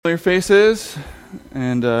familiar faces,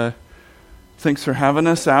 and thanks for having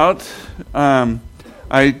us out.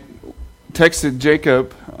 I texted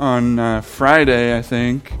Jacob on Friday, I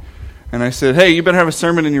think, and I said, hey, you better have a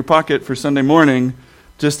sermon in your pocket for Sunday morning,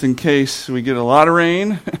 just in case we get a lot of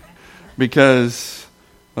rain, because,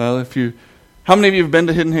 well, how many of you have been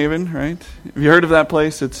to Hidden Haven, right? Have you heard of that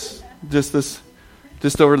place? It's just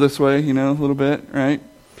over this way, a little bit, right?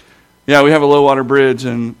 Yeah, we have a low water bridge,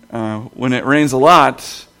 and when it rains a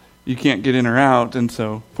lot, you can't get in or out, and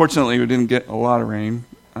so fortunately we didn't get a lot of rain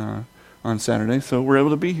on Saturday, so we're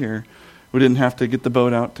able to be here. We didn't have to get the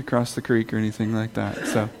boat out to cross the creek or anything like that.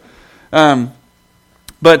 So,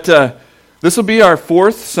 but this will be our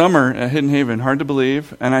fourth summer at Hidden Haven. Hard to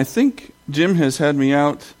believe, and I think Jim has had me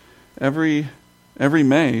out every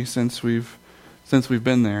May since we've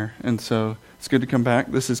been there, and so it's good to come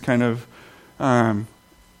back. This has kind of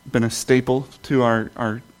been a staple to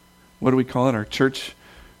our what do we call it?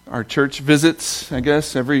 Our church visits, I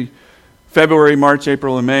guess. Every February, March,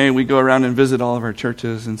 April, and May, we go around and visit all of our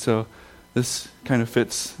churches, and so this kind of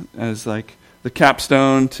fits as like the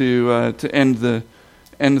capstone to end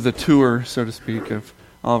the tour, so to speak, of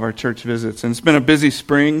all of our church visits. And it's been a busy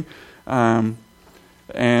spring, and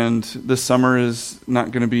this summer is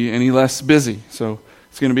not going to be any less busy. So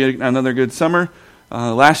it's going to be another good summer.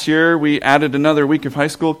 Last year, we added another week of high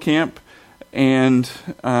school camp and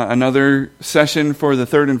another session for the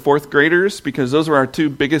 3rd and 4th graders, because those were our two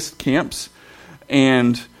biggest camps.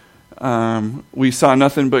 And we saw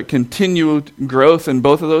nothing but continued growth in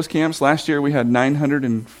both of those camps. Last year, we had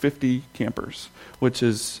 950 campers, which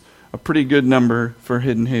is a pretty good number for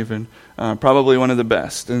Hidden Haven, probably one of the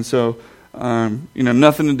best. And so,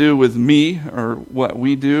 nothing to do with me or what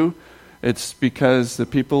we do. It's because the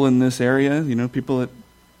people in this area, people at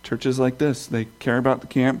churches like this, they care about the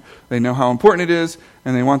camp, they know how important it is,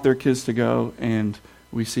 and they want their kids to go, and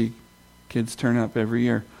we see kids turn up every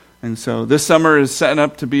year. And so this summer is setting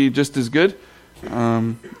up to be just as good.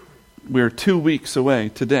 We're 2 weeks away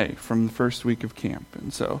today from the first week of camp.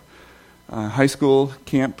 And so high school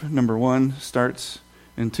camp number 1 starts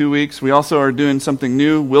in 2 weeks. We also are doing something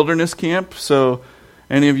new, wilderness camp. So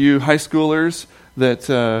any of you high schoolers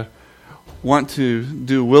that want to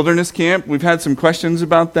do wilderness camp, we've had some questions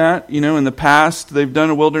about that. In the past, they've done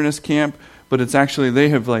a wilderness camp, but it's actually,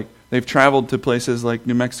 they've traveled to places like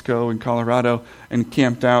New Mexico and Colorado and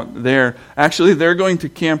camped out there. Actually, they're going to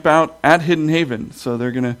camp out at Hidden Haven. So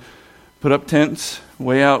they're going to put up tents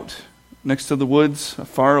way out next to the woods,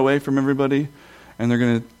 far away from everybody, and they're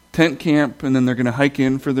going to tent camp, and then they're going to hike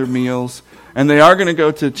in for their meals, and they are going to go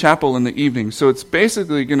to chapel in the evening. So it's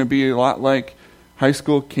basically going to be a lot like high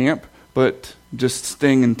school camp, but just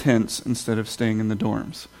staying in tents instead of staying in the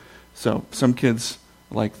dorms. So some kids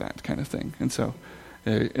like that kind of thing, and so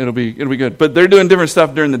it'll be good. But they're doing different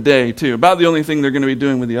stuff during the day too. About the only thing they're going to be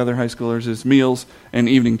doing with the other high schoolers is meals and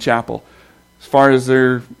evening chapel. As far as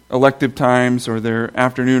their elective times or their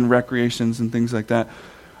afternoon recreations and things like that,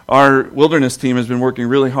 our wilderness team has been working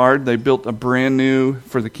really hard. They built a brand new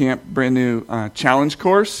challenge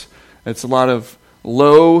course. It's a lot of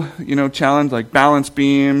low, challenge, like balance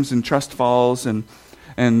beams and trust falls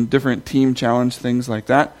and different team challenge things like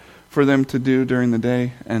that for them to do during the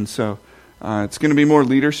day. And so it's going to be more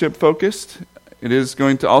leadership focused. It is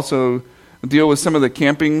going to also deal with some of the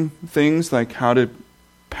camping things, like how to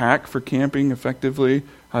pack for camping effectively,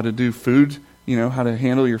 how to do food, how to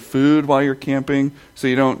handle your food while you're camping so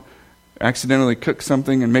you don't accidentally cook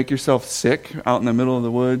something and make yourself sick out in the middle of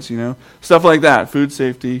the woods, stuff like that. Food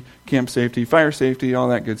safety, camp safety, fire safety, all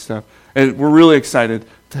that good stuff. And we're really excited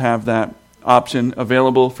to have that option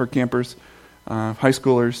available for campers, high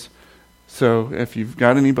schoolers. So if you've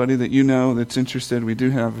got anybody that that's interested, we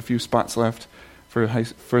do have a few spots left for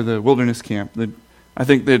the wilderness camp. I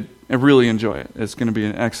think they'd really enjoy it. It's going to be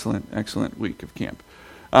an excellent week of camp.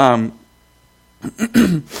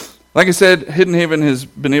 Like I said, Hidden Haven has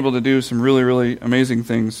been able to do some really, really amazing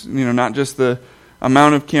things. Not just the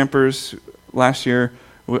amount of campers. Last year,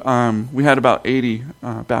 we had about 80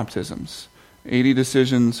 baptisms, 80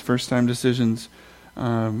 decisions, first-time decisions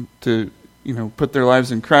to put their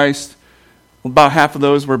lives in Christ. About half of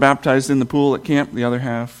those were baptized in the pool at camp. The other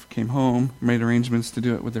half came home, made arrangements to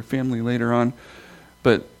do it with their family later on.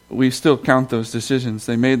 But we still count those decisions.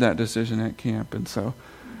 They made that decision at camp, and so.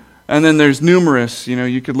 And then there's numerous,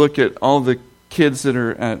 you could look at all the kids that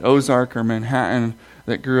are at Ozark or Manhattan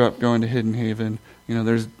that grew up going to Hidden Haven.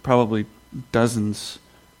 There's probably a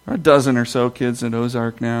dozen or so kids at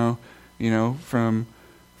Ozark now, from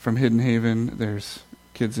Hidden Haven. There's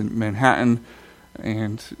kids in Manhattan,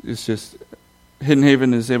 and it's just, Hidden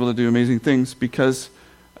Haven is able to do amazing things because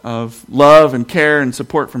of love and care and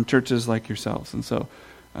support from churches like yourselves. And so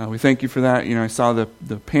we thank you for that. I saw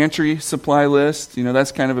the pantry supply list.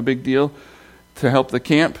 That's kind of a big deal to help the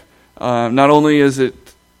camp. Not only is it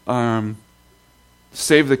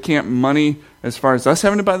save the camp money as far as us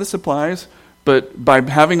having to buy the supplies, but by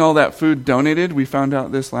having all that food donated, we found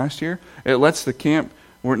out this last year, it lets the camp,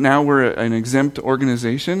 we're an exempt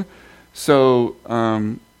organization, so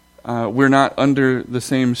we're not under the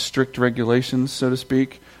same strict regulations, so to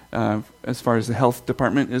speak, as far as the health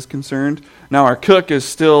department is concerned. Now our cook is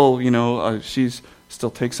still, she's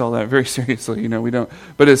still takes all that very seriously, we don't,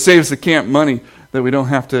 but it saves the camp money that we don't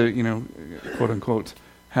have to, quote unquote,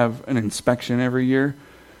 have an inspection every year.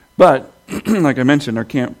 But like I mentioned,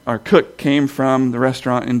 our cook came from the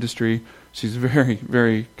restaurant industry. She's very,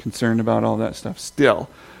 very concerned about all that stuff still.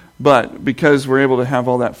 But because we're able to have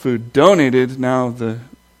all that food donated, now the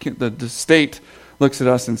state looks at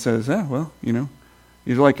us and says,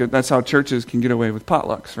 that's how churches can get away with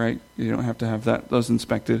potlucks, right? You don't have to have those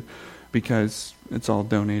inspected because it's all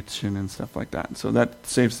donation and stuff like that. So that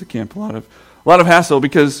saves the camp a lot of hassle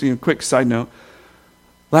because, quick side note,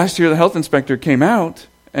 last year the health inspector came out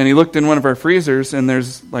and he looked in one of our freezers and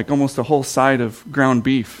there's like almost a whole side of ground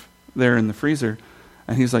beef there in the freezer.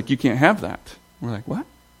 And he's like, you can't have that. We're like, what?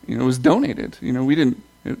 It was donated.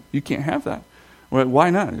 You can't have that. Well, why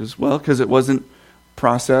not? It was, because it wasn't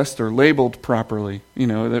processed or labeled properly.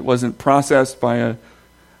 It wasn't processed by a...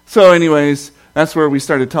 So anyways, that's where we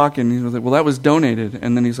started talking. He was like, well, that was donated.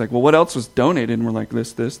 And then he's like, well, what else was donated? And we're like,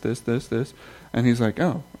 this. And he's like,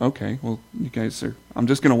 oh, okay. Well, you guys are... I'm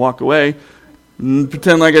just going to walk away and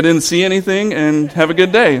pretend like I didn't see anything and have a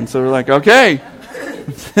good day. And so we're like, okay.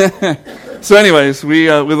 So anyways,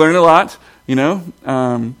 we learned a lot,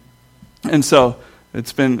 and so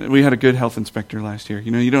we had a good health inspector last year.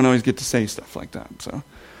 You don't always get to say stuff like that. So,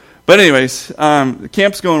 but anyways, the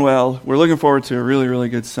camp's going well. We're looking forward to a really, really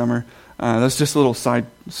good summer. That's just a little side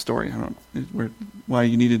story. I don't know why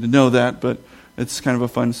you needed to know that, but it's kind of a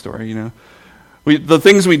fun story, the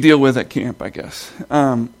things we deal with at camp, I guess.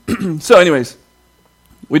 So anyways,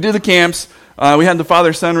 we do the camps. We had the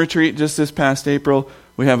Father-Son retreat just this past April.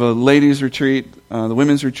 We have a ladies' retreat, the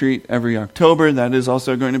women's retreat every October. That is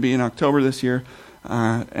also going to be in October this year.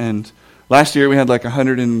 And last year we had like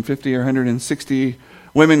 150 or 160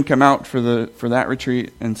 women come out for that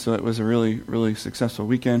retreat, and so it was a really, really successful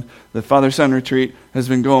weekend. The Father-Son retreat has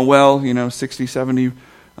been going well, 60, 70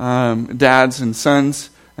 dads and sons,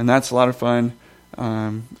 and that's a lot of fun.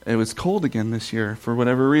 It was cold again this year for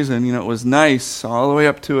whatever reason. It was nice all the way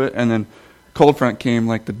up to it, and then cold front came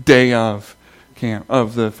like the day of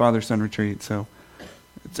the Father-Son retreat. So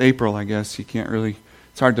it's April, I guess. You can't really.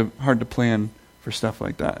 It's hard to plan for stuff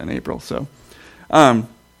like that in April. So,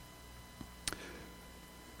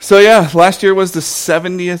 last year was the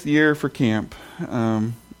 70th year for camp.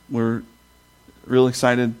 We're real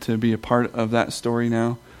excited to be a part of that story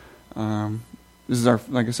now. This is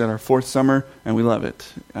our fourth summer, and we love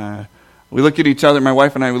it. We look at each other, my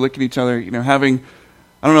wife and I, we look at each other, having,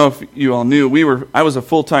 I don't know if you all knew, I was a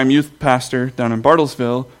full-time youth pastor down in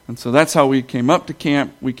Bartlesville, and so that's how we came up to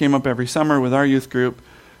camp. We came up every summer with our youth group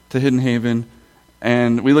to Hidden Haven,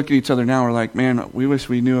 and we look at each other now, we're like, man, we wish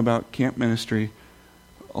we knew about camp ministry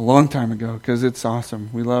a long time ago, because it's awesome.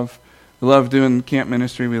 We love doing camp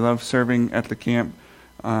ministry. We love serving at the camp.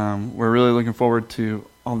 We're really looking forward to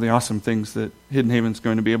all the awesome things that Hidden Haven's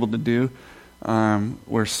going to be able to do.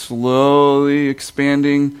 We're slowly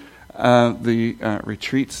expanding the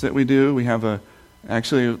retreats that we do. We have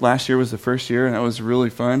actually last year was the first year, and that was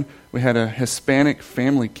really fun. We had a Hispanic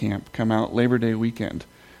family camp come out Labor Day weekend.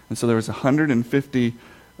 And so there was 150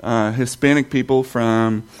 Hispanic people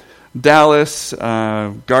from Dallas,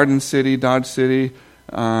 Garden City, Dodge City,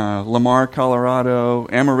 Lamar, Colorado,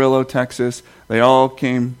 Amarillo, Texas. They all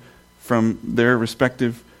came from their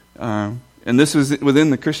respective, and this was within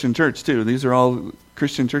the Christian church too. These are all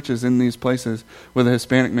Christian churches in these places with a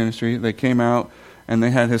Hispanic ministry. They came out and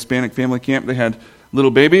they had Hispanic family camp. They had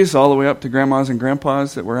little babies all the way up to grandmas and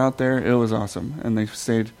grandpas that were out there. It was awesome, and they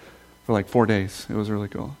stayed for like 4 days. It was really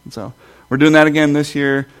cool. And so we're doing that again this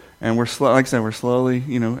year, and we're slowly,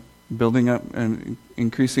 building up and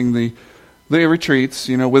increasing the retreats.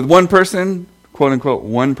 With one person, quote unquote,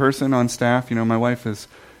 one person on staff. My wife is.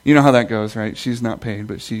 You know how that goes, right? She's not paid,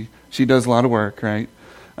 but she does a lot of work, right?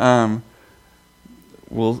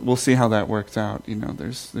 We'll see how that works out.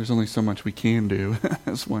 There's only so much we can do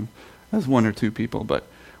as one or two people, but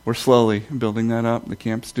we're slowly building that up. The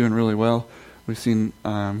camp's doing really well. We've seen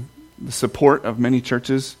the support of many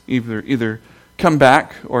churches either come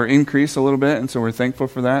back or increase a little bit, and so we're thankful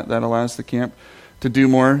for that. That allows the camp to do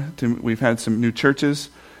more. We've had some new churches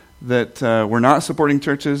that we're not supporting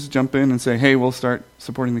churches jump in and say, hey, we'll start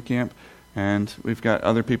supporting the camp. And we've got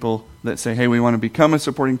other people that say, hey, we want to become a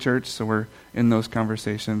supporting church, so we're in those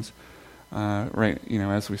conversations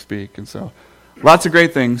as we speak. And so lots of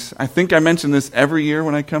great things. I think I mention this every year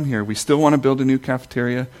when I come here. We still want to build a new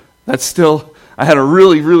cafeteria. I had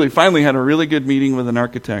finally had a really good meeting with an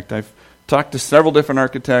architect. I've talked to several different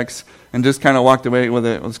architects and just kind of walked away with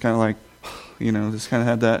it. It was kind of like, just kind of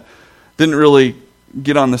had that. Didn't really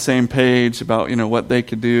get on the same page about, what they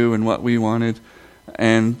could do and what we wanted.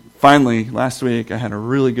 And finally, last week, I had a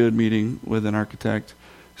really good meeting with an architect,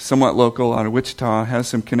 somewhat local out of Wichita, has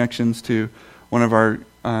some connections to one of our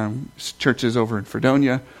churches over in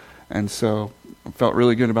Fredonia. And so I felt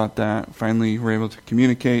really good about that. Finally, we're able to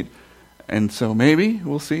communicate. And so maybe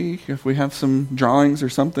we'll see if we have some drawings or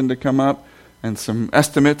something to come up and some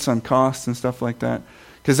estimates on costs and stuff like that.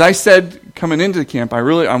 Because I said coming into the camp, I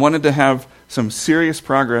wanted to have some serious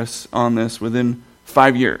progress on this within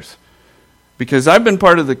 5 years. Because I've been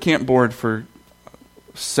part of the camp board for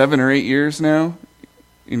 7 or 8 years now.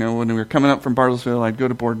 When we were coming up from Bartlesville, I'd go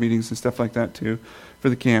to board meetings and stuff like that too for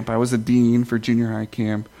the camp. I was a dean for junior high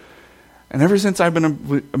camp. And ever since I've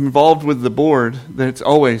been involved with the board, that it's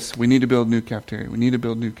always, we need to build a new cafeteria. We need to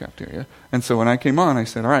build a new cafeteria. And so when I came on, I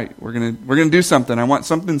said, all right, we're gonna do something. I want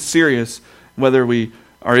something serious, whether we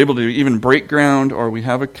are able to even break ground or we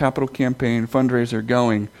have a capital campaign fundraiser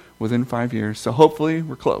going within 5 years. So hopefully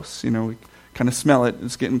we're close. We kind of smell it.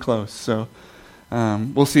 It's getting close. So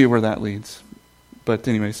we'll see where that leads. But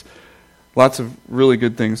anyways, lots of really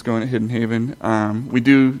good things going at Hidden Haven.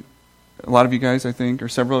 A lot of you guys, I think, or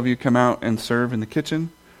several of you come out and serve in the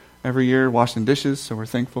kitchen every year, washing dishes, so we're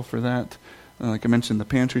thankful for that. Like I mentioned, the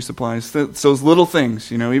pantry supplies. Those little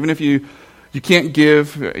things, even if you can't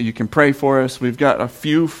give, you can pray for us. We've got a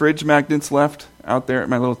few fridge magnets left out there at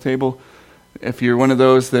my little table. If you're one of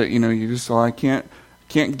those that, you just, I can't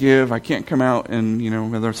give, I can't come out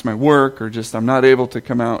and, whether it's my work or just I'm not able to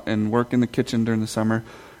come out and work in the kitchen during the summer,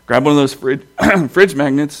 grab one of those fridge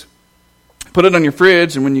magnets, put it on your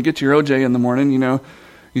fridge, and when you get to your OJ in the morning,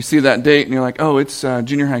 you see that date, and you're like, oh, it's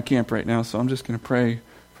junior high camp right now, so I'm just going to pray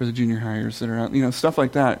for the junior hires that are out. Stuff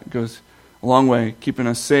like that goes a long way, keeping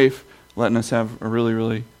us safe, letting us have a really,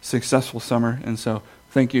 really successful summer. And so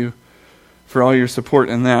thank you for all your support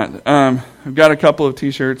in that. I've got a couple of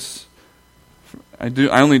T-shirts. I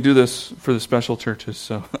only do this for the special churches,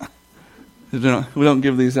 so we don't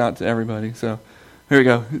give these out to everybody. So here we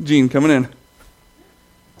go. Gene, coming in.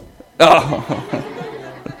 Oh,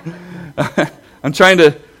 I'm trying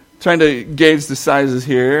to gauge the sizes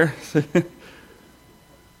here.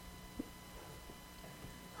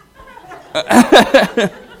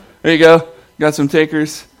 There you go. Got some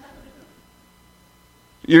takers.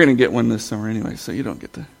 You're going to get one this summer anyway, so you don't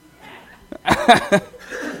get to.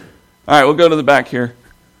 All right, we'll go to the back here.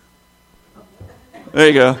 There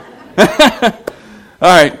you go. All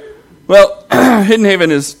right. Well, Hidden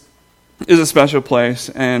Haven is a special place,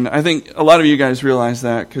 and I think a lot of you guys realize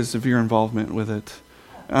that because of your involvement with it.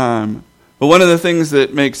 But one of the things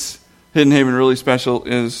that makes Hidden Haven really special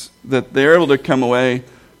is that they're able to come away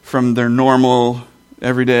from their normal,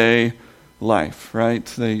 everyday life, right?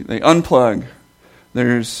 They unplug.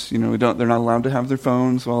 They're not allowed to have their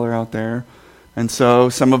phones while they're out there, and so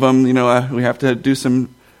some of them, we have to do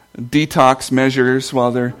some detox measures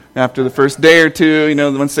while they're after the first day or two.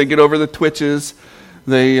 Once they get over the twitches,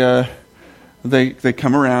 they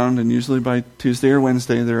come around, and usually by Tuesday or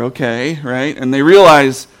Wednesday they're okay, right? And they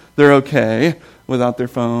realize they're okay without their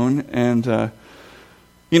phone, and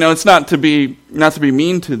it's not to be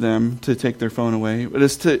mean to them to take their phone away, but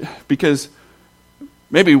it's because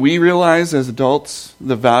maybe we realize as adults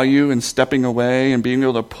the value in stepping away and being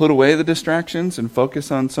able to put away the distractions and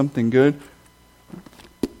focus on something good,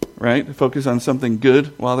 right? Focus on something good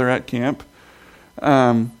while they're at camp.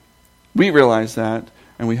 We realize that.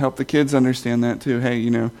 And we help the kids understand that too. Hey,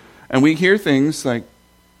 and we hear things like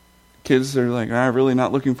kids are like, I'm really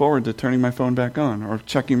not looking forward to turning my phone back on or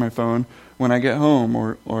checking my phone when I get home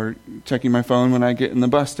or checking my phone when I get in the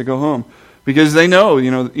bus to go home. Because they know,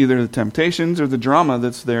 either the temptations or the drama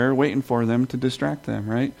that's there waiting for them to distract them,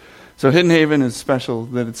 right? So Hidden Haven is special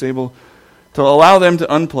that it's able to allow them to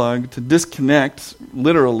unplug, to disconnect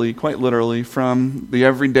quite literally, from the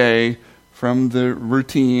everyday, from the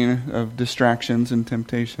routine of distractions and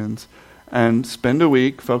temptations, and spend a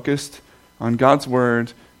week focused on God's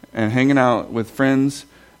Word and hanging out with friends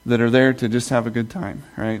that are there to just have a good time,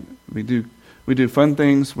 right? We do fun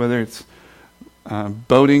things, whether it's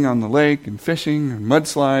boating on the lake and fishing and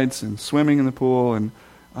mudslides and swimming in the pool and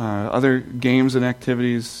other games and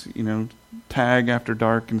activities, tag after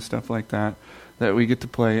dark and stuff like that that we get to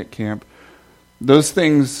play at camp. Those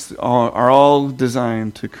things are all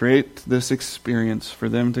designed to create this experience for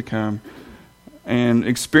them to come and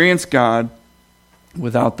experience God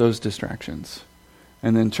without those distractions.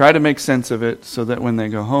 And then try to make sense of it so that when they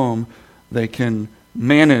go home, they can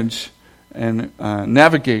manage and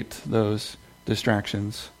navigate those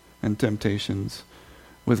distractions and temptations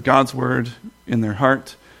with God's word in their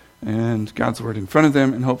heart and God's word in front of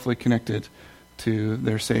them, and hopefully connected to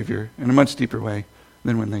their Savior in a much deeper way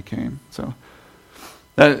than when they came. So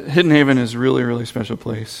that Hidden Haven is a really, really special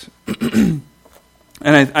place. And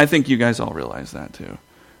I think you guys all realize that too.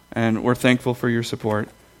 And we're thankful for your support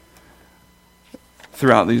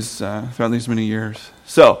throughout these many years.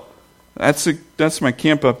 So that's my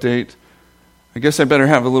camp update. I guess I better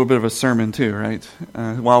have a little bit of a sermon too, right?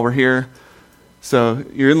 While we're here. So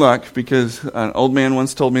you're in luck, because an old man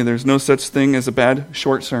once told me there's no such thing as a bad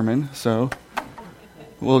short sermon. So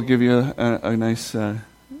we'll give you a nice,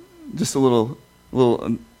 just a little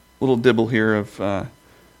dibble here of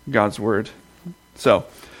God's word. So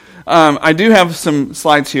I do have some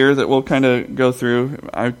slides here that we'll kind of go through.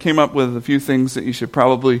 I came up with a few things that you should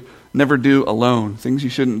probably never do alone, things you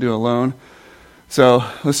shouldn't do alone. So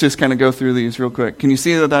let's just kind of go through these real quick. Can you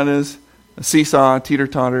see what that is? A seesaw,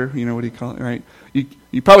 teeter-totter, what do you call it, right?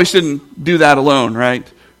 You probably shouldn't do that alone, right?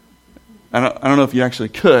 I don't know if you actually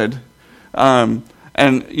could.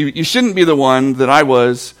 And you shouldn't be the one that I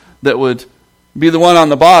was that would be the one on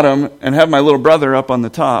the bottom and have my little brother up on the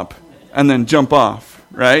top and then jump off,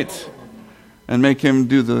 right? And make him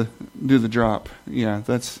do the drop. Yeah,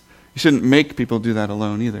 you shouldn't make people do that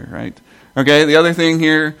alone either, right? Okay, the other thing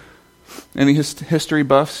here, any history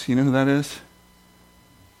buffs, you know who that is?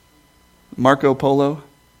 Marco Polo.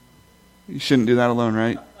 You shouldn't do that alone,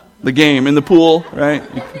 right? The game in the pool, right?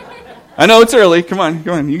 I know it's early. Come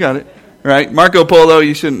on, you got it. Right? Marco Polo,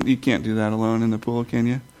 you can't do that alone in the pool, can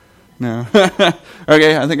you? No.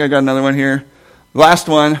 Okay, I think I got another one here. Last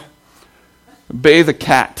one. Bathe a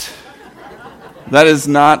cat. That is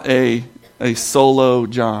not a solo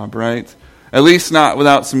job, right? At least not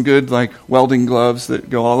without some good welding gloves that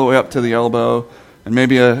go all the way up to the elbow, and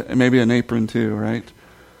maybe an apron too, right?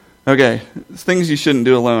 Okay, things you shouldn't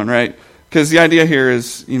do alone, right? Because the idea here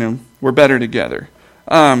is, we're better together.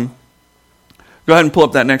 Go ahead and pull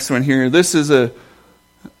up that next one here. This is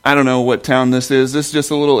I don't know what town this is. This is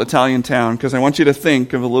just a little Italian town, because I want you to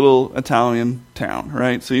think of a little Italian town,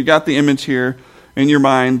 right? So you got the image here in your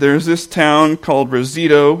mind. There's this town called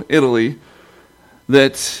Roseto, Italy,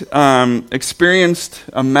 that experienced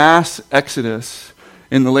a mass exodus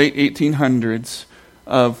in the late 1800s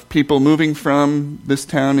of people moving from this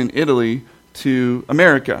town in Italy to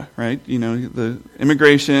America, right? The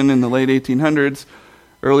immigration in the late 1800s,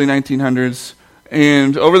 early 1900s.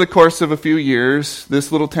 And over the course of a few years,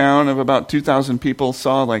 this little town of about 2,000 people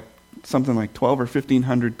saw something like 12 or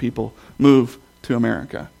 1,500 people move to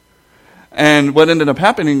America. And what ended up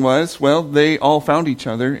happening was, they all found each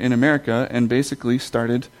other in America and basically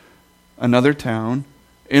started another town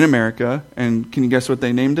in America. And can you guess what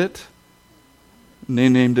they named it? They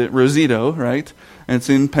named it Roseto, right? And it's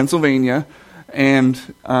in Pennsylvania. And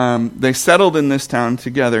they settled in this town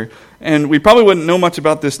together. And we probably wouldn't know much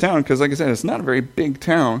about this town because, like I said, it's not a very big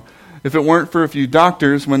town. If it weren't for a few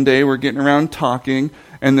doctors, one day we're getting around talking,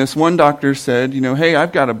 and this one doctor said, hey,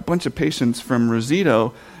 I've got a bunch of patients from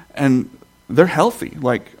Roseto, and they're healthy,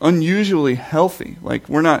 unusually healthy.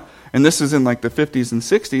 We're not, and this is in the 50s and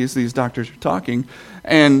 60s, these doctors are talking,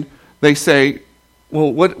 and they say,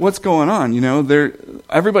 well, what's going on?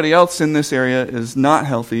 Everybody else in this area is not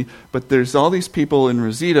healthy, but there's all these people in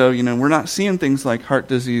Roseto. We're not seeing things like heart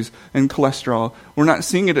disease and cholesterol. We're not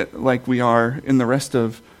seeing it like we are in the rest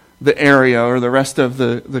of the area or the rest of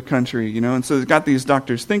the country. And so they've got these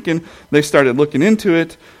doctors thinking. They started looking into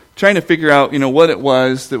it, trying to figure out, what it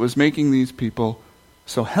was that was making these people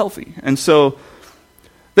so healthy. And so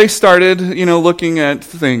they started, looking at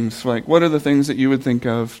things like, what are the things that you would think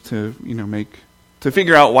of to, to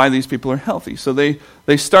figure out why these people are healthy. So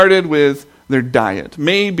they started with their diet.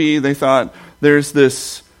 Maybe they thought there's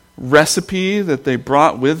this recipe that they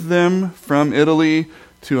brought with them from Italy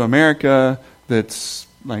to America that's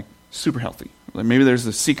super healthy. Maybe there's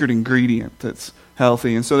a secret ingredient that's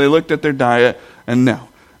healthy. And so they looked at their diet, and no.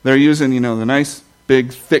 They're using, the nice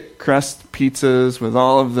big thick crust pizzas with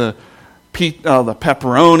all of the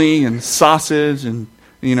pepperoni and sausage and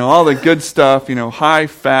all the good stuff, high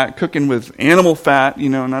fat, cooking with animal fat,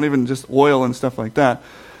 not even just oil and stuff like that.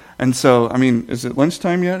 And so, is it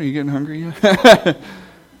lunchtime yet? Are you getting hungry yet?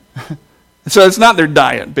 So it's not their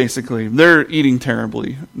diet, basically. They're eating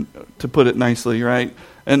terribly, to put it nicely, right?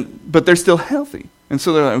 But they're still healthy. And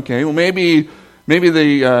so they're like, okay, well maybe maybe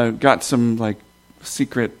they got some like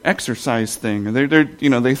secret exercise thing.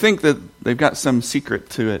 They think that they've got some secret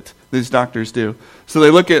to it. These doctors do. So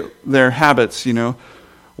they look at their habits.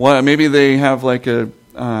 Maybe they have like a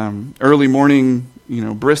early morning,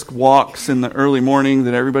 brisk walks in the early morning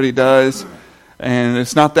that everybody does, and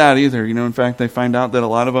it's not that either. In fact, they find out that a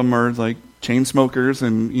lot of them are like chain smokers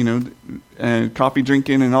and and coffee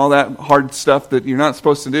drinking and all that hard stuff that you're not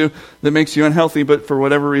supposed to do that makes you unhealthy. But for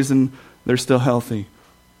whatever reason, they're still healthy.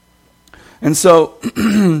 And so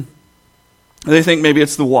they think maybe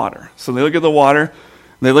it's the water. So they look at the water.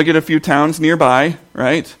 They look at a few towns nearby,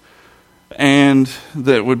 right? And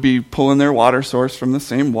that would be pulling their water source from the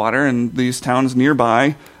same water. And these towns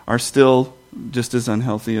nearby are still just as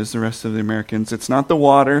unhealthy as the rest of the Americans. It's not the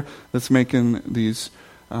water that's making these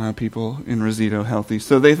people in Roseto healthy.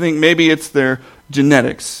 So they think maybe it's their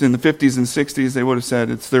genetics. In the 50s and 60s, they would have said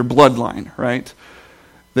it's their bloodline, right?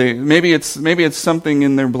 Maybe it's something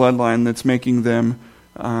in their bloodline that's making them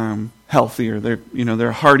healthier. They're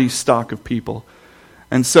a hardy stock of people.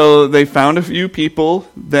 And so they found a few people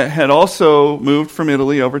that had also moved from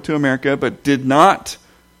Italy over to America, but did not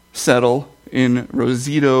settle in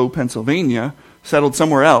Roseto, Pennsylvania, settled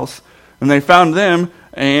somewhere else. And they found them,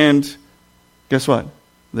 and guess what?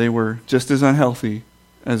 They were just as unhealthy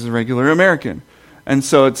as a regular American. And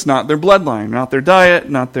so it's not their bloodline, not their diet,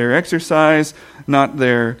 not their exercise, not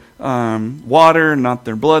their water, not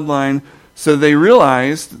their bloodline. So they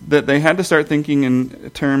realized that they had to start thinking in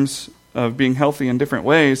terms of being healthy in different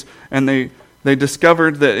ways. And they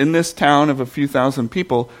discovered that in this town of a few thousand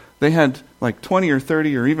people, they had like 20 or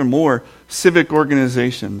 30 or even more civic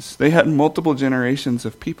organizations. They had multiple generations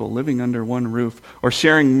of people living under one roof or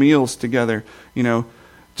sharing meals together.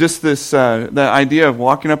 Just this, the idea of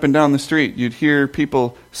walking up and down the street, you'd hear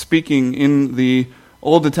people speaking in the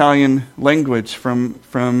old Italian language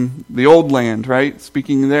from the old land, right?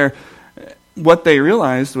 Speaking there. What they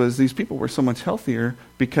realized was these people were so much healthier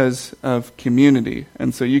because of community.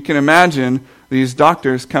 And so you can imagine these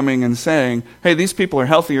doctors coming and saying, hey, these people are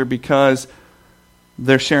healthier because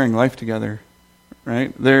they're sharing life together,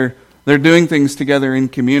 right? They're doing things together in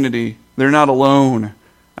community. They're not alone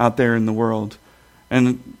out there in the world.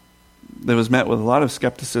 And that was met with a lot of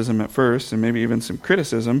skepticism at first, and maybe even some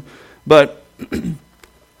criticism. But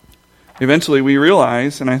eventually we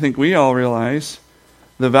realize, and I think we all realize,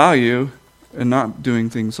 the value in not doing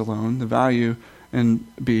things alone, the value in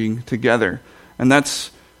being together. And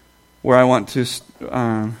that's where I want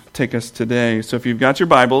to take us today. So if you've got your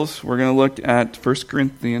Bibles, we're going to look at 1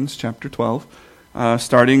 Corinthians chapter 12,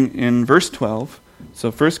 starting in verse 12.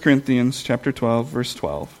 So 1 Corinthians chapter 12, verse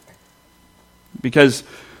 12. Because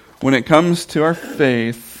when it comes to our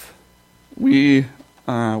faith, we're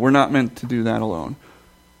not meant to do that alone.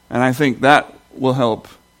 And I think that will help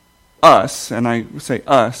us, and I say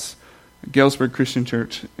us, Galesburg Christian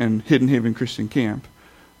Church and Hidden Haven Christian Camp.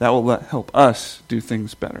 That will help us do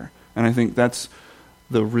things better. And I think that's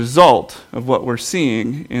the result of what we're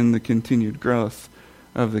seeing in the continued growth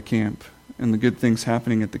of the camp and the good things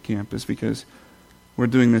happening at the camp is because we're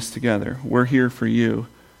doing this together. We're here for you.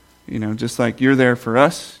 Just like you're there for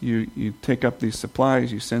us, you take up these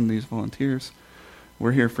supplies, you send these volunteers.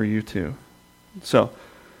 We're here for you too. So,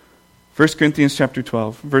 1 Corinthians chapter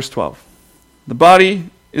 12, verse 12. The body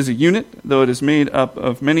is a unit, though it is made up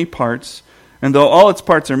of many parts, and though all its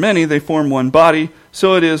parts are many, they form one body,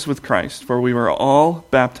 so it is with Christ. For we were all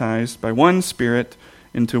baptized by one Spirit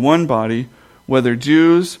into one body, whether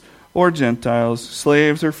Jews or Gentiles,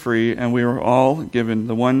 slaves or free, and we were all given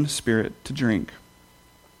the one Spirit to drink.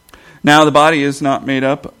 Now the body is not made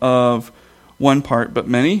up of one part, but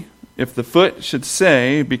many. If the foot should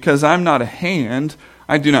say, because I'm not a hand,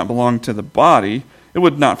 I do not belong to the body, it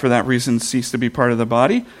would not for that reason cease to be part of the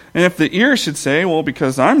body. And if the ear should say, well,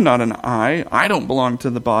 because I'm not an eye, I don't belong to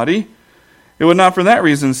the body, it would not for that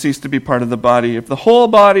reason cease to be part of the body. If the whole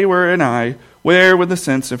body were an eye, where would the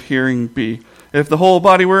sense of hearing be? If the whole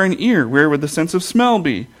body were an ear, where would the sense of smell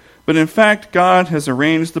be? But in fact, God has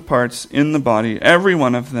arranged the parts in the body, every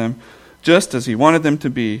one of them, just as he wanted them to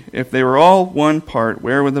be. If they were all one part,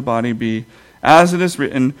 where would the body be? As it is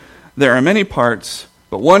written, there are many parts,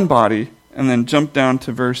 but one body. And then jump down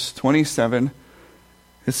to verse 27.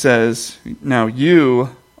 It says, now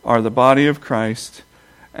you are the body of Christ,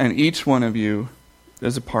 and each one of you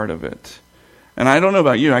is a part of it. And I don't know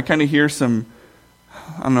about you, I kind of hear some,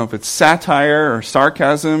 I don't know if it's satire or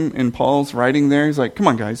sarcasm in Paul's writing there. He's like, come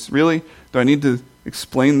on guys, really? Do I need to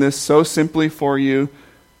explain this so simply for you?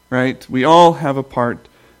 Right? We all have a part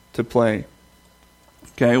to play.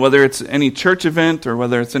 Okay, whether it's any church event or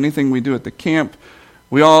whether it's anything we do at the camp,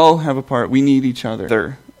 we all have a part. We need each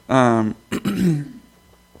other.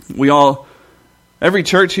 Every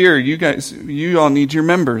church here, you all need your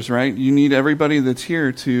members, right? You need everybody that's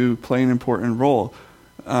here to play an important role,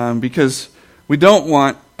 because we don't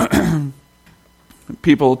want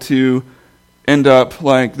people to end up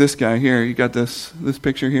like this guy here. You got this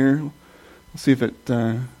picture here. Let's see if it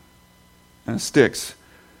sticks.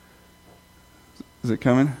 Is it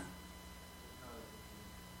coming?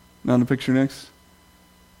 Not the picture next?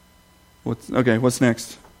 What's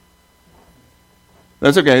next?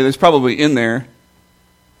 That's okay. It's probably in there.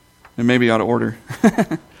 And maybe out of order.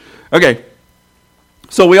 Okay.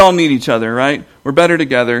 So we all need each other, right? We're better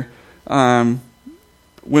together. When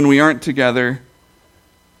we aren't together,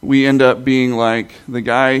 we end up being like the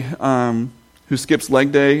guy who skips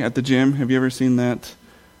leg day at the gym. Have you ever seen that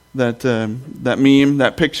meme,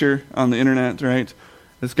 that picture on the internet, right?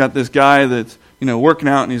 It's got this guy that's, working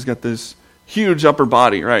out, and he's got this huge upper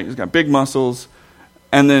body, right? He's got big muscles,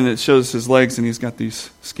 and then it shows his legs, and he's got these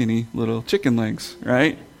skinny little chicken legs,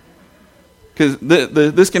 right? Because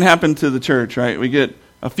this can happen to the church, right? We get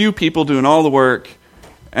a few people doing all the work,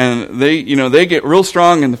 and they get real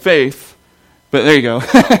strong in the faith, but there you go.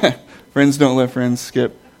 Friends don't let friends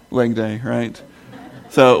skip leg day, right?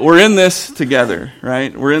 So we're in this together,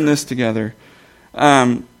 right? We're in this together.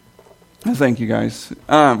 Thank you, guys.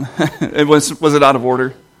 Was it out of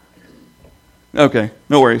order? Okay,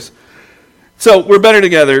 no worries. So we're better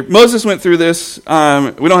together. Moses went through this. We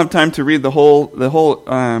don't have time to read the whole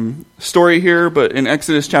story here, but in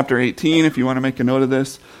Exodus chapter 18, if you want to make a note of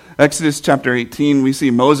this, Exodus chapter 18, we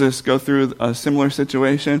see Moses go through a similar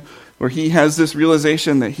situation where he has this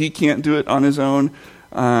realization that he can't do it on his own.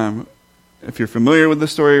 If you're familiar with the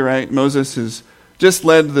story, right? Moses has just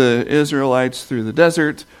led the Israelites through the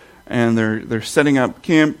desert, and they're setting up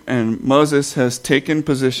camp, and Moses has taken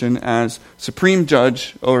position as supreme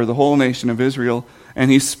judge over the whole nation of Israel, and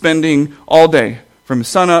he's spending all day, from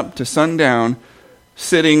sunup to sundown,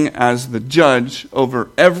 sitting as the judge over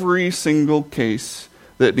every single case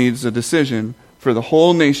that needs a decision for the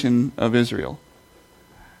whole nation of Israel.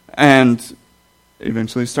 And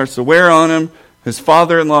eventually starts to wear on him. His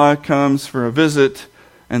father-in-law comes for a visit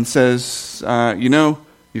and says,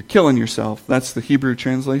 you're killing yourself. That's the Hebrew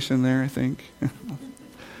translation there, I think.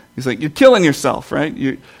 He's like, you're killing yourself, right?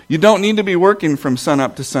 You don't need to be working from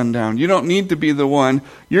sunup to sundown. You don't need to be the one.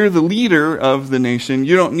 You're the leader of the nation.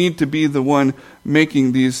 You don't need to be the one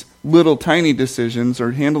making these little tiny decisions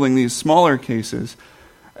or handling these smaller cases.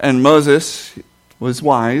 And Moses was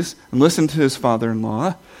wise and listened to his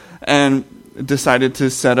father-in-law and decided to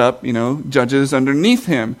set up, judges underneath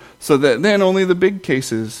him so that then only the big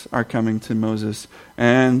cases are coming to Moses.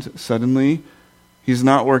 And suddenly, he's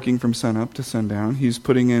not working from sunup to sundown. He's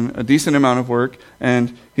putting in a decent amount of work,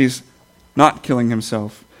 and he's not killing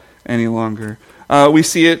himself any longer. We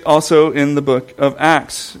see it also in the book of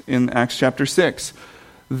Acts, in Acts chapter 6.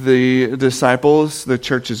 The disciples, the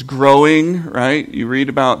church is growing, right? You read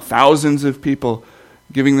about thousands of people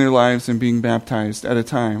giving their lives and being baptized at a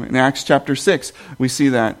time. In Acts chapter 6, we see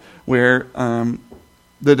that, where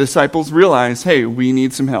the disciples realize, hey, we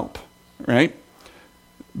need some help, right?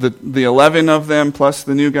 The 11 of them, plus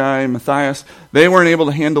the new guy, Matthias, they weren't able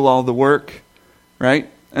to handle all the work, right?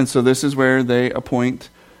 And so this is where they appoint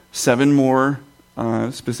 7 more,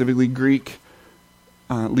 specifically Greek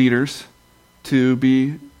leaders, to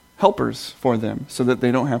be helpers for them, so that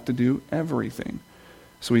they don't have to do everything.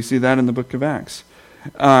 So we see that in the book of Acts.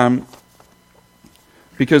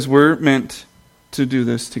 Because we're meant to do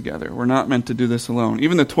this together. We're not meant to do this alone.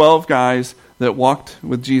 Even the 12 guys that walked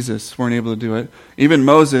with Jesus weren't able to do it. Even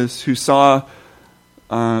Moses, who saw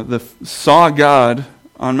God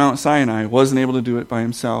on Mount Sinai, wasn't able to do it by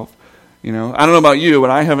himself. I don't know about you,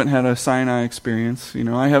 but I haven't had a Sinai experience.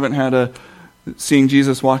 I haven't had a seeing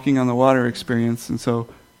Jesus walking on the water experience, and so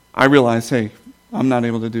I realized, hey, I'm not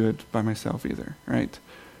able to do it by myself either, right?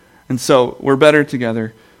 And so we're better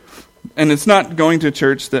together. And it's not going to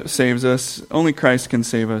church that saves us. Only Christ can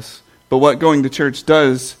save us. But what going to church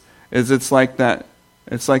does is it's like that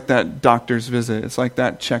doctor's visit. It's like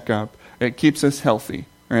that checkup. It keeps us healthy,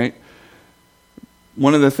 right?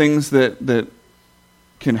 One of the things that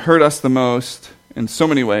can hurt us the most in so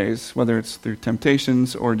many ways, whether it's through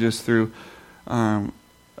temptations or just through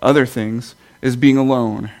other things, is being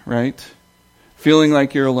alone, right? Feeling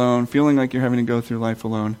like you're alone, feeling like you're having to go through life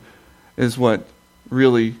alone is what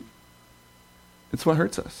really, it's what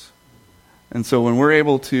hurts us. And so when we're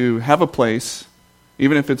able to have a place,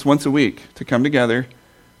 even if it's once a week, to come together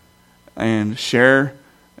and share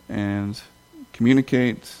and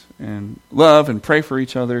communicate and love and pray for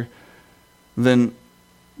each other, then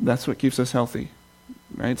that's what keeps us healthy.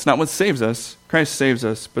 right? It's not what saves us. Christ saves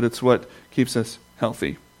us, but it's what keeps us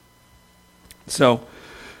healthy. So,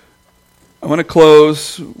 I want to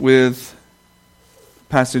close with a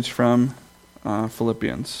passage from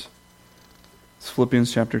Philippians. It's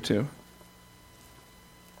Philippians chapter 2.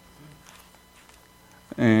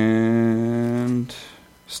 And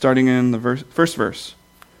starting in the first verse.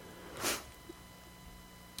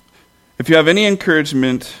 If you have any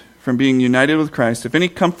encouragement from being united with Christ, if any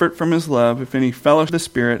comfort from his love, if any fellowship of the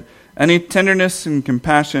Spirit, any tenderness and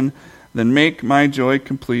compassion, then make my joy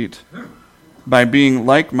complete by being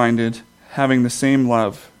like-minded, having the same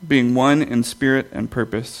love, being one in spirit and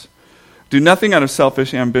purpose. Do nothing out of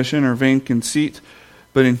selfish ambition or vain conceit,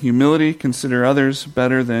 but in humility consider others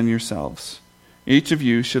better than yourselves. Each of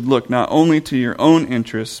you should look not only to your own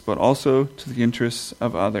interests, but also to the interests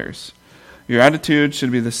of others. Your attitude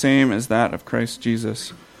should be the same as that of Christ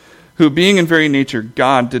Jesus, who, being in very nature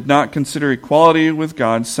God, did not consider equality with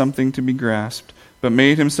God something to be grasped, but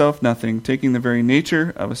made himself nothing, taking the very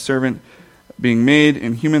nature of a servant, being made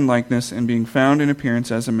in human likeness, and being found in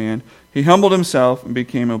appearance as a man, he humbled himself and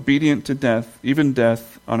became obedient to death, even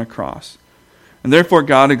death on a cross. And therefore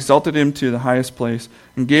God exalted him to the highest place,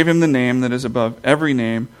 and gave him the name that is above every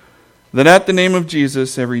name, that at the name of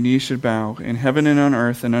Jesus every knee should bow, in heaven and on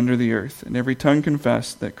earth and under the earth, and every tongue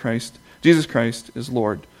confess that Jesus Christ is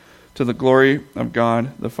Lord, to the glory of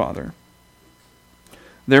God the Father.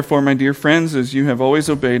 Therefore, my dear friends, as you have always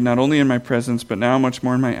obeyed, not only in my presence, but now much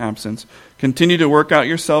more in my absence, continue to work out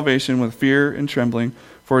your salvation with fear and trembling,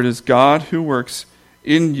 for it is God who works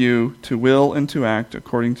in you to will and to act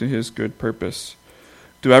according to his good purpose.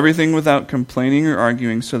 Do everything without complaining or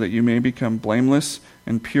arguing, so that you may become blameless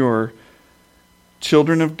and pure,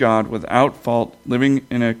 children of God without fault, living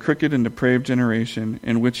in a crooked and depraved generation,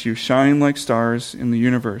 in which you shine like stars in the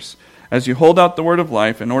universe, as you hold out the word of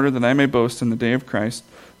life, in order that I may boast in the day of Christ,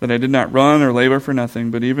 that I did not run or labor for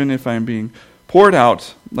nothing, but even if I am being poured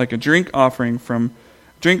out like a drink offering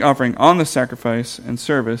on the sacrifice and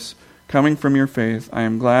service coming from your faith, I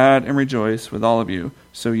am glad and rejoice with all of you.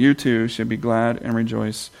 So you too should be glad and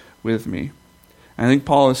rejoice with me. I think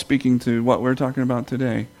Paul is speaking to what we're talking about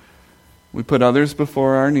today. We put others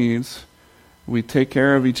before our needs. We take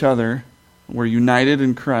care of each other. We're united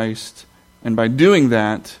in Christ. And by doing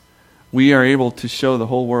that, we are able to show the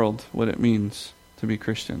whole world what it means to be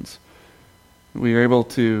Christians. We are able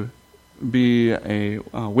to be a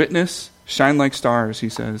witness, shine like stars, he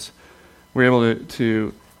says. We're able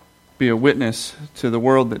to be a witness to the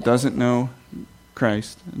world that doesn't know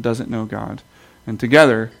Christ, doesn't know God. And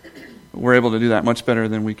together, we're able to do that much better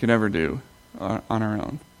than we could ever do on our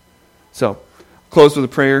own. So, close with a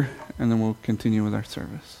prayer, and then we'll continue with our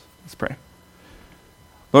service. Let's pray.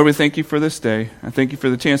 Lord, we thank you for this day. I thank you for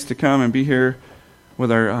the chance to come and be here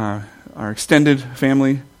with our extended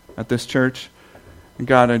family at this church. And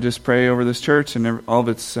God, I just pray over this church and all of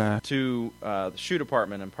its... to the shoe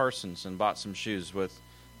department in Parsons and bought some shoes with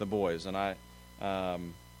the boys. And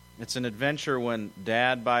it's an adventure when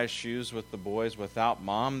Dad buys shoes with the boys without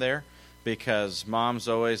Mom there, because Mom's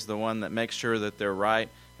always the one that makes sure that they're right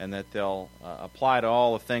and that they'll apply to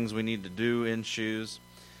all the things we need to do in shoes.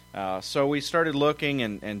 So we started looking,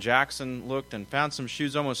 and Jackson looked and found some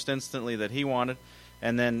shoes almost instantly that he wanted.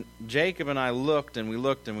 And then Jacob and I looked, and we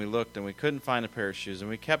looked, and we looked, and we couldn't find a pair of shoes. And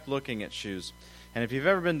we kept looking at shoes. And if you've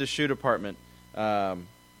ever been to shoe department,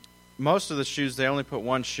 most of the shoes, they only put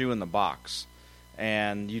one shoe in the box.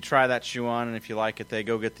 And you try that shoe on, and if you like it, they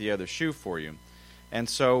go get the other shoe for you. And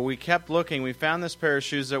so we kept looking. We found this pair of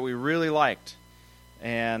shoes that we really liked.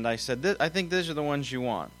 And I said, I think these are the ones you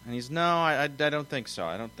want. And he's, no, I don't think so.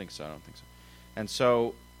 I don't think so. And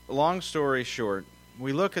so, long story short,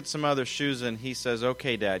 we look at some other shoes, and he says,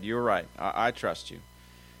 okay, Dad, you're right. I trust you.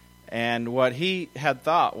 And what he had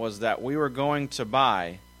thought was that we were going to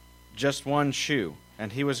buy just one shoe,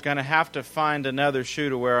 and he was going to have to find another shoe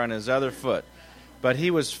to wear on his other foot. But he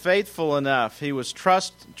was faithful enough, he was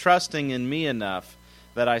trusting in me enough,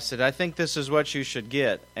 that I said, I think this is what you should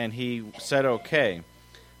get. And he said, okay.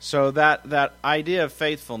 So that idea of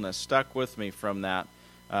faithfulness stuck with me from that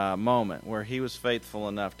moment, where he was faithful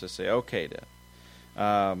enough to say, okay, Dad.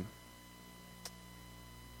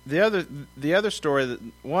 The other story,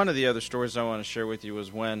 one of the other stories I want to share with you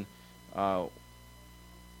was when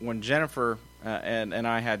Jennifer and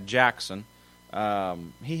I had Jackson.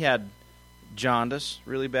 He had jaundice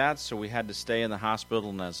really bad, so we had to stay in the hospital.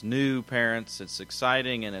 And as new parents, it's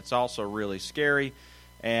exciting and it's also really scary.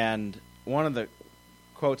 And one of the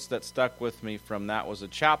quotes that stuck with me from that was a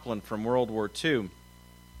chaplain from World War II,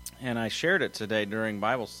 and I shared it today during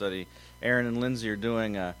Bible study. Aaron and Lindsay are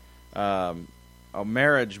doing a a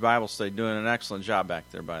marriage Bible study, doing an excellent job back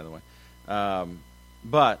there, by the way.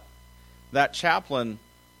 But that chaplain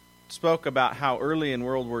spoke about how early in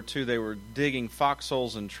World War II they were digging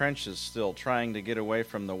foxholes and trenches still, trying to get away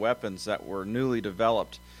from the weapons that were newly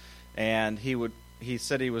developed. And he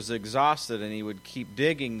said he was exhausted, and he would keep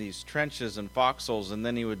digging these trenches and foxholes, and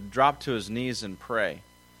then he would drop to his knees and pray.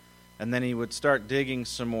 And then he would start digging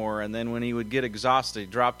some more, and then when he would get exhausted, he'd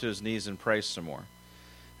drop to his knees and pray some more.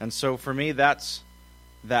 And so for me, that's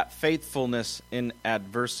that faithfulness in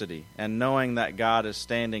adversity, and knowing that God is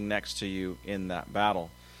standing next to you in that battle.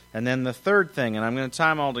 And then the third thing, and I'm going to tie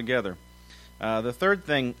them all together. The third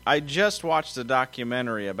thing, I just watched a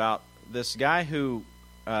documentary about this guy who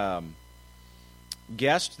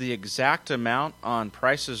guessed the exact amount on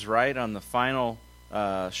Price is Right on the final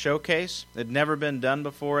showcase. It had never been done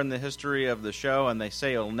before in the history of the show, and they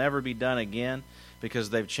say it'll never be done again because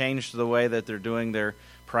they've changed the way that they're doing their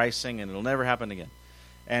pricing, and it'll never happen again.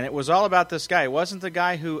 And it was all about this guy. It wasn't the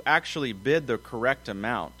guy who actually bid the correct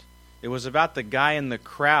amount. It was about the guy in the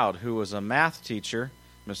crowd who was a math teacher,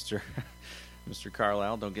 Mr.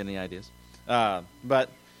 Carlisle, don't get any ideas. But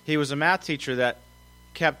he was a math teacher that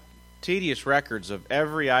kept tedious records of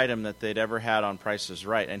every item that they'd ever had on Price is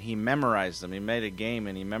Right, and he memorized them. He made a game,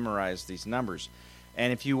 and he memorized these numbers.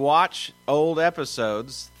 And if you watch old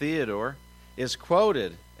episodes, Theodore is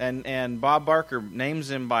quoted, and Bob Barker names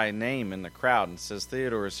him by name in the crowd and says,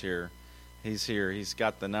 Theodore's here. He's here. He's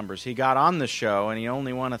got the numbers. He got on the show, and he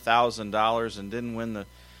only won $1,000 and didn't win the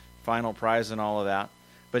final prize and all of that.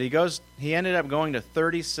 But he ended up going to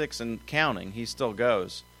 36 and counting. He still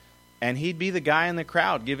goes. And he'd be the guy in the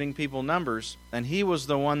crowd giving people numbers, and he was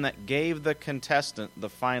the one that gave the contestant the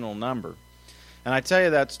final number. And I tell you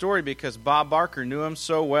that story because Bob Barker knew him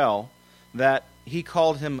so well that he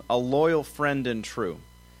called him a loyal friend and true.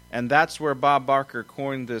 And that's where Bob Barker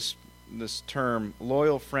coined this term,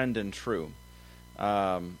 loyal friend and true.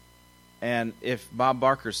 And if Bob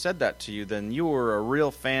Barker said that to you, then you were a real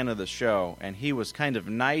fan of the show, and he was kind of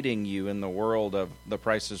knighting you in the world of The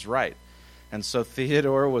Price is Right. And so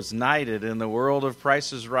Theodore was knighted in the world of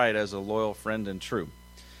Price is Right as a loyal friend and true.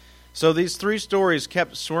 So these three stories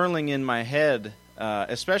kept swirling in my head,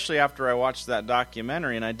 especially after I watched that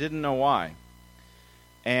documentary, and I didn't know why.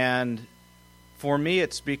 And for me,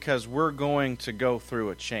 it's because we're going to go through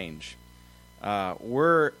a change.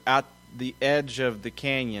 We're at the edge of the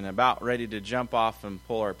canyon, about ready to jump off and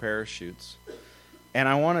pull our parachutes. And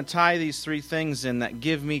I want to tie these three things in that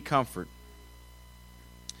give me comfort.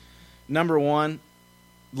 Number one,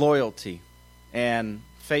 loyalty and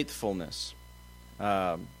faithfulness.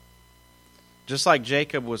 Just like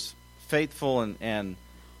Jacob was faithful and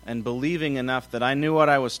believing enough that I knew what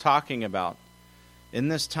I was talking about. In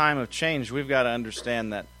this time of change, we've got to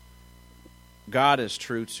understand that God is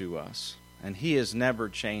true to us, and He is never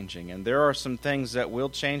changing. And there are some things that will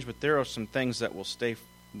change, but there are some things that will stay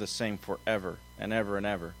the same forever and ever and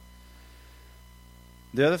ever.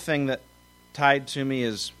 The other thing that tied to me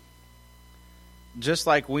is, just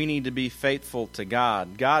like we need to be faithful to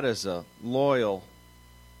God, God is a loyal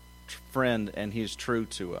friend, and He's true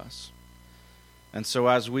to us. And so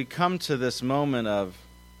as we come to this moment of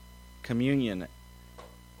communion,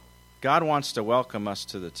 God wants to welcome us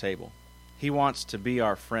to the table. He wants to be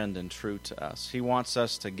our friend and true to us. He wants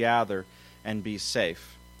us to gather and be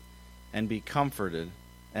safe and be comforted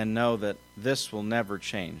and know that this will never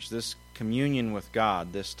change. This communion with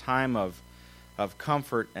God, this time of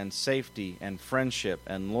comfort and safety and friendship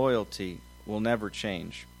and loyalty will never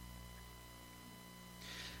change.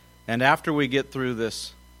 And after we get through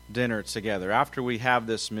this dinner together, after we have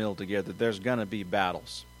this meal together, there's going to be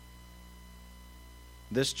battles.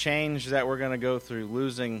 This change that we're going to go through,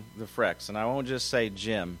 losing the Frecks, and I won't just say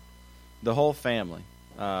Jim, the whole family,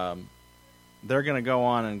 they're going to go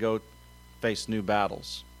on and go face new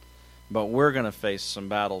battles. But we're going to face some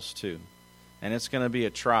battles too. And it's going to be a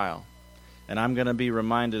trial. And I'm going to be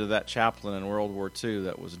reminded of that chaplain in World War II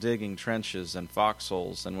that was digging trenches and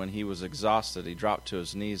foxholes, and when he was exhausted, he dropped to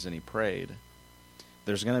his knees and he prayed.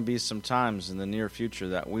 There's going to be some times in the near future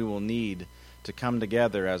that we will need to come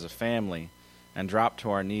together as a family and drop to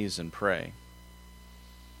our knees and pray.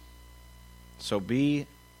 So be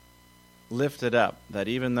lifted up that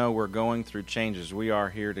even though we're going through changes, we are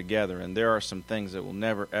here together, and there are some things that will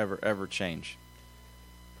never, ever, ever change.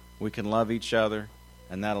 We can love each other,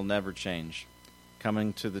 and that'll never change.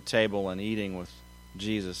 Coming to the table and eating with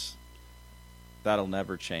Jesus, that'll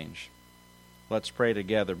never change. Let's pray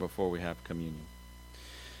together before we have communion.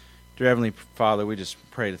 Dear Heavenly Father, we just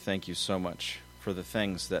pray to thank you so much for the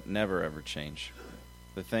things that never ever change,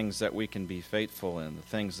 the things that we can be faithful in, the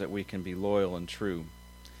things that we can be loyal and true,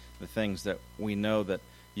 the things that we know that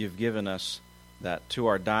you've given us, that to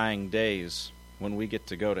our dying days, when we get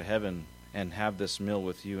to go to heaven and have this meal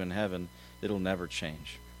with you in heaven, it'll never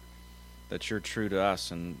change. That you're true to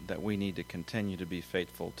us and that we need to continue to be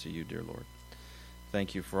faithful to you, dear Lord.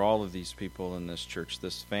 Thank you for all of these people in this church,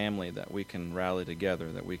 this family, that we can rally together,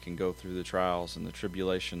 that we can go through the trials and the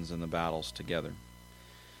tribulations and the battles together.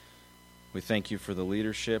 We thank you for the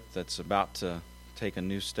leadership that's about to take a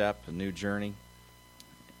new step, a new journey.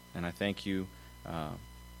 And I thank you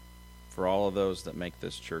for all of those that make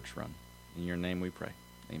this church run. In your name we pray.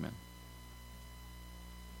 Amen.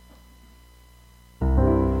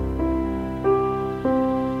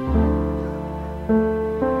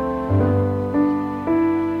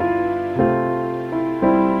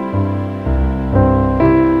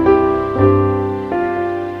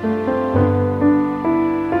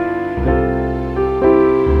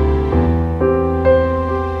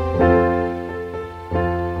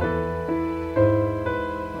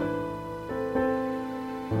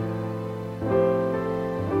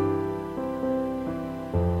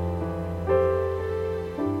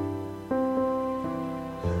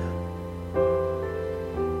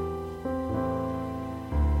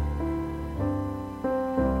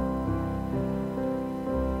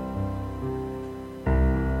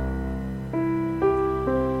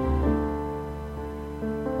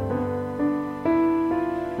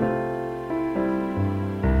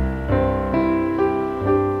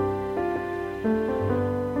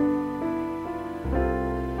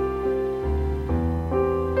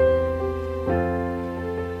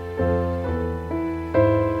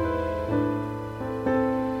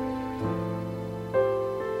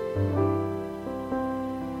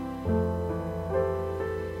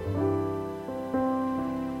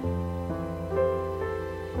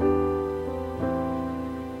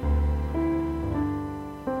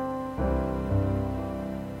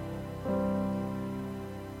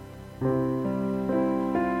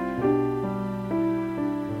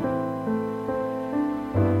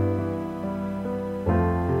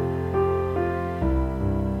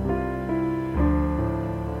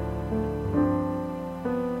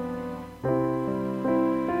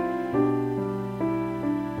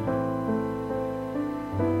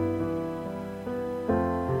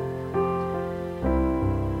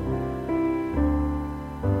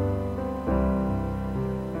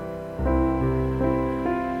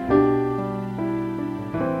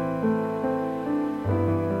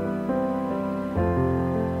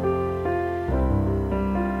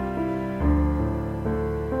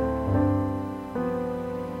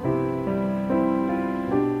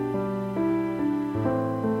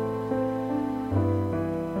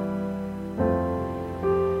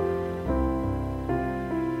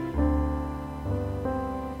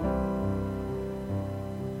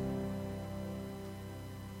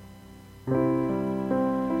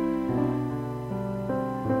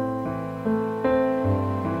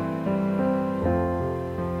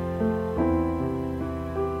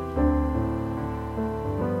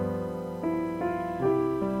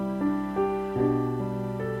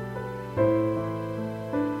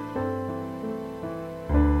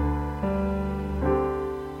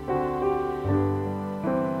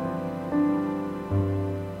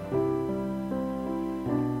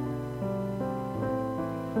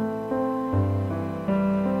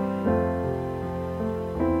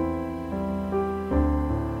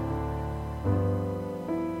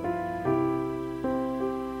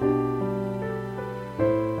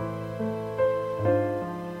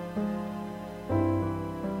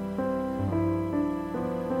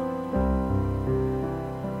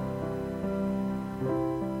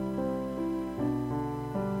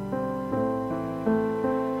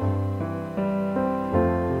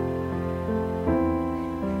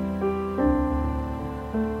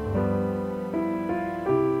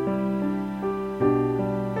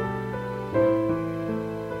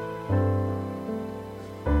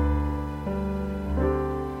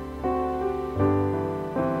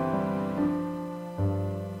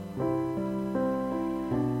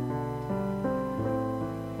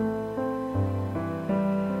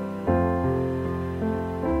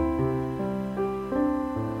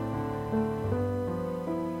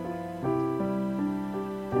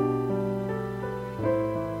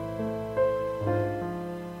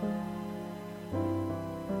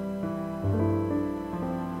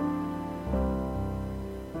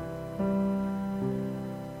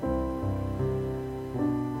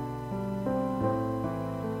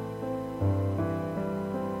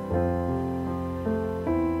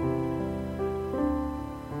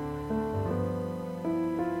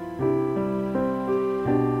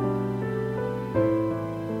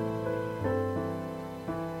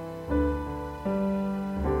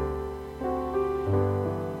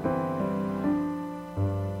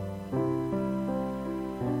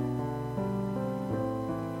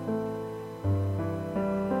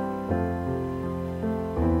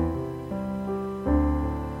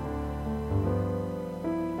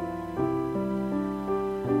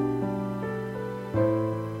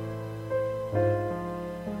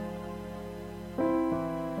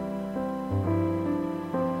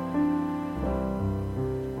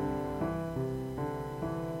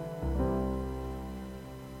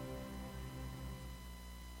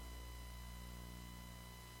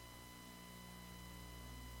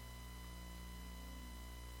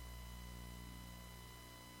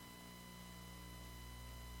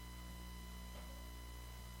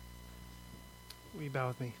 Will you bow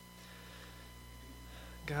with me?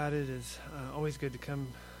 God, it is always good to come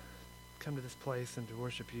to this place and to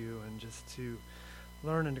worship you and just to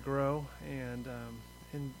learn and to grow. And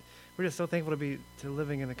we're just so thankful to be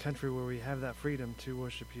living in a country where we have that freedom to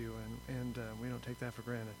worship you, and we don't take that for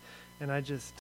granted. And I just